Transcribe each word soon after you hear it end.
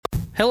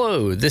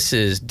Hello, this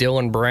is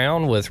Dylan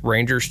Brown with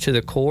Rangers to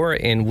the Core,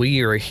 and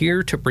we are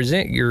here to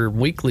present your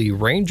weekly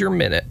Ranger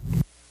Minute.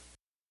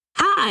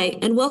 Hi,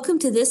 and welcome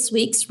to this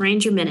week's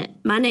Ranger Minute.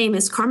 My name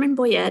is Carmen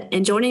Boyette,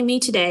 and joining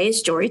me today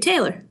is Jory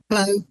Taylor.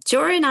 Hello.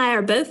 Jory and I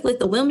are both with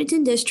the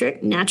Wilmington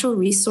District Natural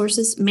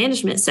Resources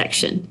Management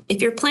Section.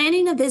 If you're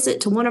planning a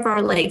visit to one of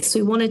our lakes,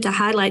 we wanted to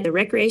highlight the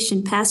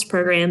recreation pass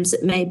programs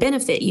that may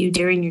benefit you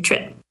during your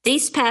trip.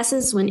 These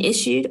passes, when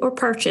issued or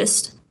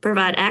purchased,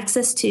 provide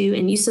access to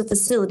and use of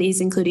facilities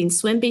including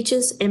swim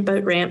beaches and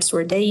boat ramps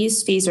where day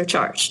use fees are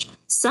charged.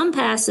 Some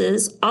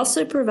passes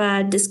also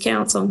provide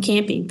discounts on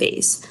camping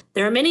fees.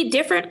 There are many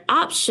different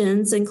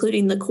options,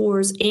 including the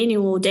Corps'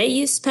 annual day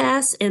use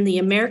pass and the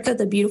America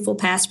the Beautiful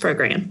Pass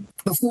program.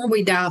 Before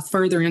we dive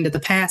further into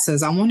the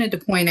passes, I wanted to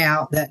point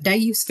out that day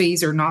use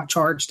fees are not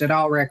charged at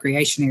all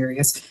recreation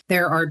areas.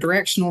 There are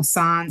directional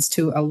signs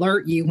to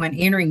alert you when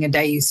entering a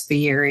day use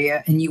fee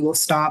area, and you will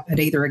stop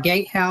at either a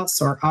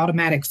gatehouse or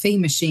automatic fee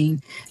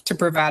machine to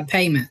provide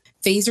payment.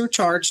 Fees are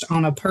charged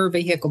on a per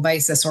vehicle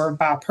basis or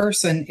by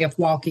person if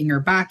walking or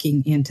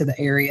biking into the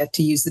area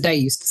to use the day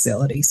use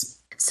facilities.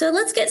 So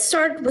let's get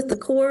started with the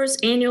Corps'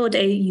 annual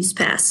day use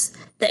pass.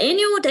 The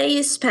annual day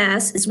use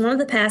pass is one of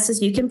the passes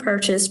you can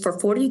purchase for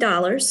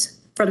 $40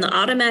 from the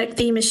automatic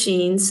fee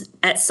machines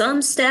at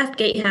some staffed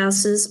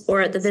gatehouses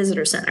or at the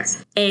visitor center.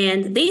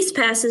 And these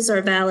passes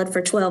are valid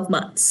for 12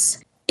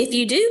 months. If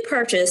you do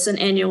purchase an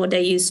annual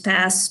day use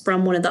pass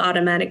from one of the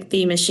automatic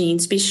fee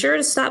machines, be sure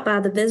to stop by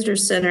the visitor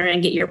center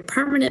and get your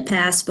permanent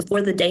pass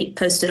before the date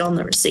posted on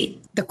the receipt.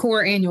 The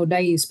Corps annual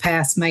day use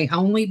pass may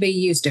only be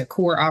used at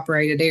Corps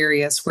operated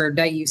areas where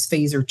day use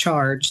fees are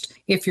charged.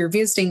 If you're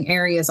visiting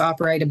areas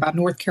operated by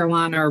North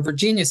Carolina or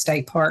Virginia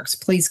state parks,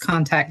 please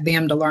contact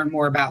them to learn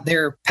more about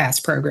their pass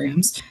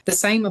programs. The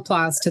same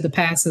applies to the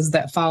passes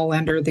that fall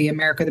under the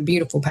America the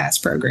Beautiful Pass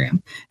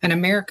program. An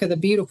America the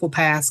Beautiful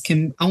Pass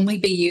can only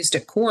be used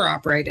at Corps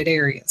operated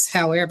areas.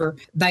 However,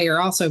 they are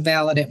also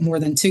valid at more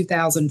than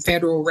 2,000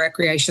 federal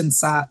recreation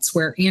sites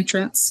where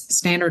entrance,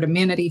 standard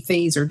amenity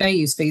fees, or day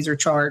use fees are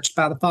charged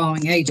by the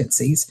following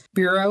agencies: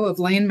 Bureau of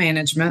Land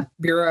Management,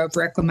 Bureau of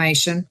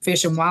Reclamation,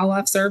 Fish and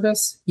Wildlife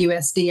Service,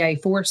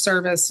 USDA Forest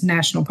Service,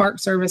 National Park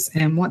Service,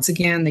 and once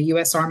again, the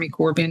U.S. Army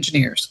Corps of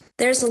Engineers.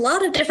 There's a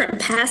lot of different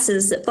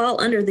passes that fall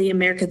under the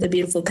America the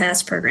Beautiful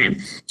Pass program.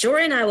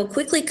 Jory and I will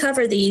quickly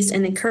cover these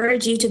and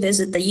encourage you to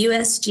visit the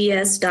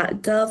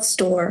usgs.gov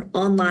store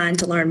online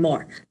to learn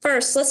more.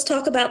 First, let's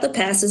talk about the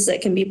passes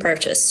that can be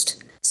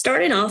purchased.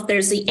 Starting off,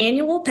 there's the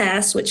annual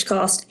pass, which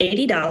costs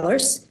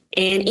 $80.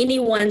 And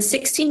anyone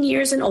 16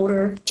 years and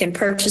older can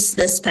purchase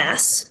this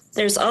pass.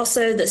 There's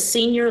also the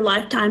Senior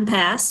Lifetime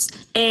Pass,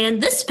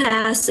 and this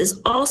pass is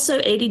also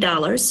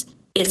 $80.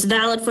 It's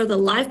valid for the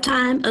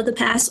lifetime of the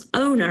pass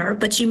owner,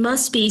 but you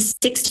must be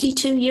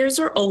 62 years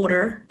or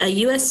older, a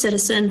U.S.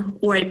 citizen,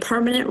 or a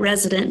permanent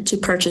resident to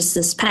purchase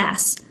this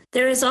pass.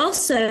 There is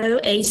also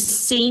a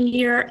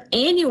Senior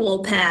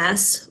Annual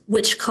Pass,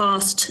 which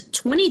costs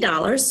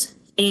 $20,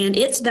 and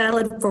it's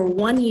valid for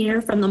 1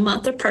 year from the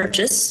month of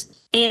purchase.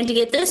 And to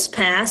get this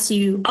pass,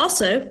 you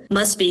also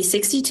must be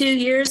 62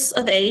 years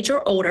of age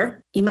or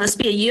older. You must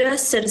be a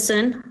U.S.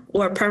 citizen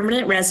or a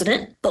permanent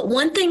resident. But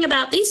one thing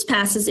about these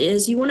passes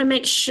is you want to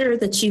make sure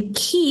that you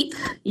keep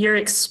your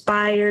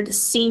expired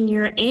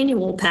senior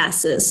annual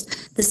passes.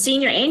 The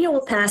senior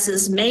annual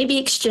passes may be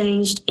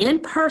exchanged in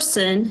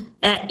person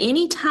at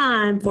any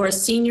time for a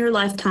senior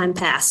lifetime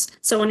pass.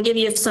 So I want to give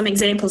you some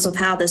examples of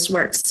how this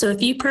works. So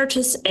if you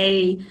purchase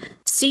a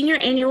senior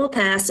annual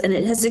pass and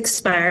it has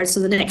expired,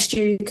 so the next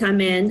year you come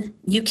in,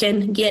 you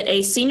can get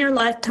a senior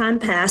lifetime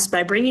pass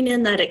by bringing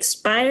in that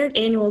expired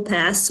annual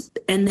pass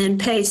and then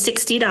pay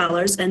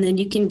 $60, and then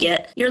you can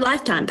get your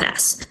lifetime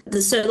pass.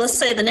 So let's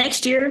say the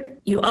next year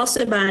you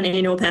also buy an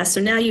annual pass,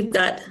 so now you've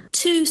got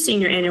 2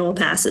 senior annual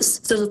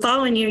passes. So the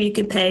following year you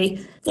could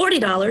pay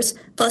 $40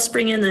 plus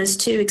bring in those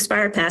 2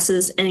 expired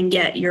passes and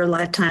get your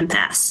lifetime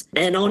pass,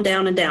 and on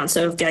down and down.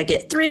 So if I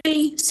get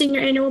 3 senior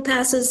annual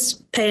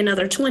passes, pay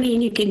another $20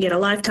 and you can get a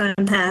lifetime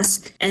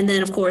pass. And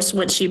then of course,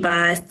 once you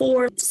buy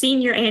 4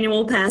 senior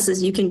annual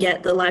passes, you can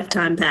get the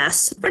lifetime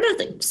pass for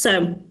nothing.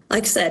 So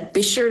like I said,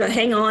 be sure to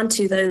hang on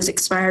to those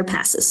expired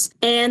passes.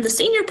 And the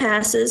senior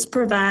passes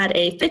provide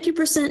a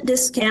 50%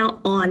 discount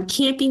on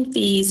camping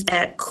fees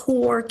at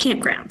Corps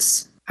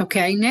campgrounds.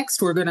 Okay,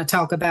 next we're going to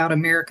talk about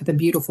America the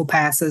Beautiful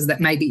passes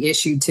that may be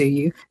issued to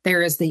you.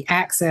 There is the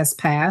Access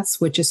Pass,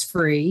 which is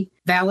free,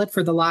 valid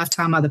for the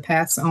lifetime of the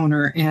pass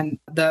owner, and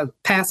the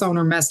pass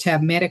owner must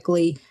have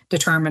medically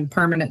determined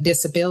permanent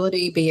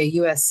disability, be a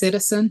U.S.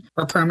 citizen,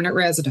 or permanent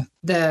resident.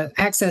 The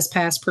Access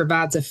Pass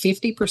provides a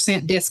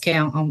 50%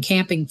 discount on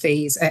camping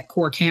fees at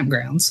Corps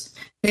campgrounds.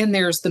 Then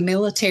there's the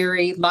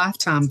Military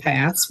Lifetime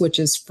Pass, which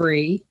is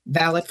free,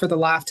 valid for the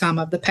lifetime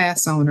of the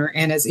pass owner,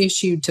 and is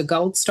issued to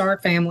Gold Star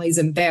families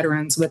and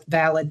veterans with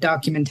valid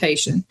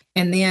documentation.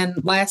 And then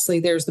lastly,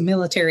 there's the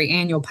Military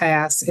Annual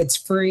Pass. It's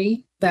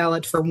free,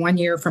 valid for 1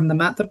 year from the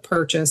month of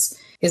purchase,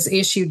 is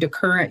issued to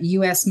current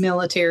U.S.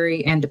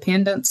 military and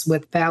dependents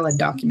with valid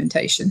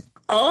documentation.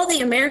 All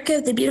the America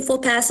the Beautiful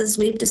passes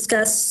we've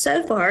discussed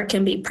so far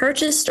can be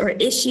purchased or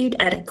issued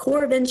at a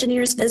Corps of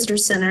Engineers Visitor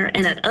Center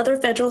and at other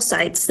federal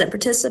sites that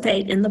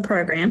participate in the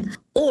program,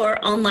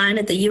 or online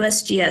at the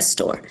USGS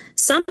store.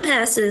 Some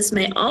passes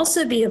may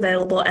also be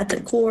available at the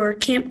Corps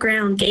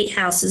campground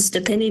gatehouses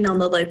depending on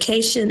the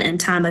location and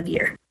time of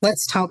year.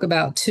 Let's talk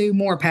about two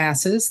more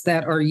passes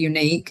that are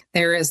unique.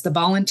 There is the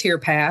Volunteer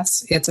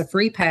Pass. It's a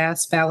free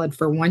pass valid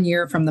for 1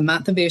 year from the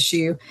month of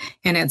issue,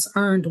 and it's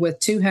earned with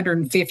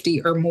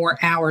 250 or more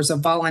hours of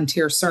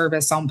volunteer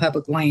service on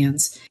public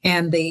lands.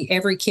 And the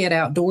Every Kid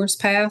Outdoors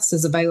Pass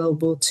is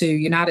available to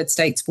United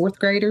States fourth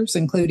graders,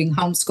 including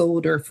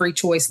homeschooled or free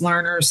choice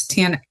learners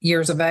 10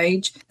 years of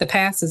age. The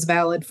pass is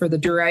valid for the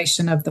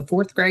duration of the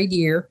fourth grade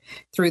year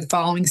through the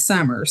following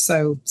summer,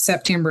 so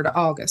September to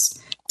August.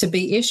 To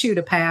be issued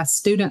a pass,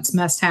 students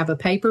must have a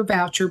paper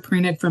voucher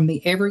printed from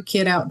the Every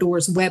Kid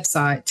Outdoors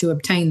website to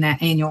obtain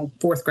that annual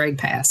fourth grade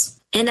pass.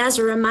 And as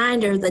a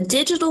reminder, the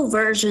digital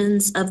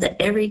versions of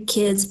the Every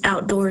Kids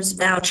Outdoors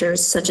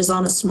vouchers, such as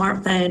on a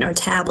smartphone or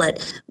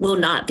tablet, will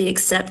not be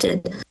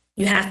accepted.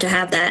 You have to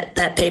have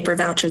that paper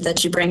voucher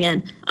that you bring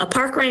in. A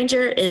park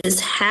ranger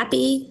is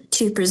happy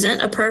to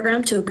present a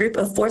program to a group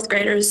of fourth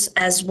graders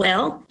as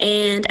well.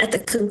 And at the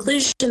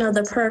conclusion of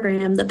the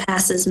program, the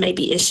passes may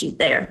be issued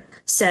there.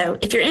 So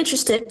if you're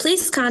interested,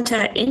 please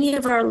contact any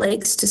of our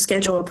lakes to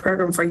schedule a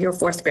program for your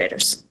fourth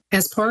graders.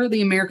 As part of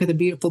the America the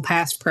Beautiful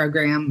Pass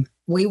program,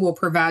 we will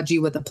provide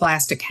you with a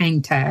plastic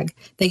hang tag.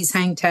 These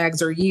hang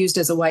tags are used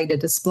as a way to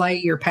display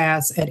your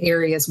pass at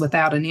areas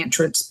without an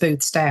entrance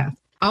booth staff.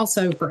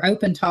 Also, for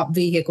open-top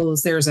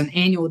vehicles, there's an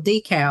annual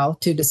decal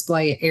to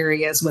display at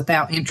areas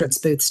without entrance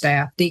booth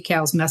staff.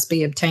 Decals must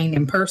be obtained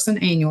in person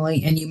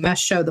annually, and you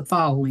must show the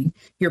following: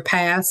 your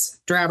pass,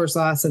 driver's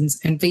license,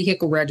 and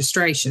vehicle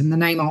registration. The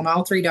name on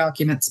all three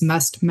documents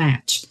must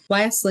match.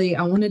 Lastly,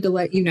 I wanted to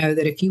let you know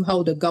that if you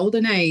hold a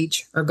Golden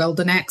Age or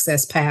Golden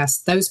Access Pass,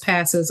 those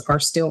passes are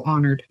still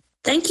honored.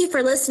 Thank you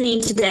for listening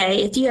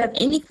today. If you have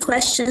any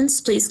questions,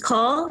 please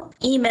call,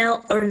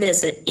 email, or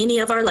visit any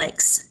of our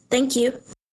lakes. Thank you.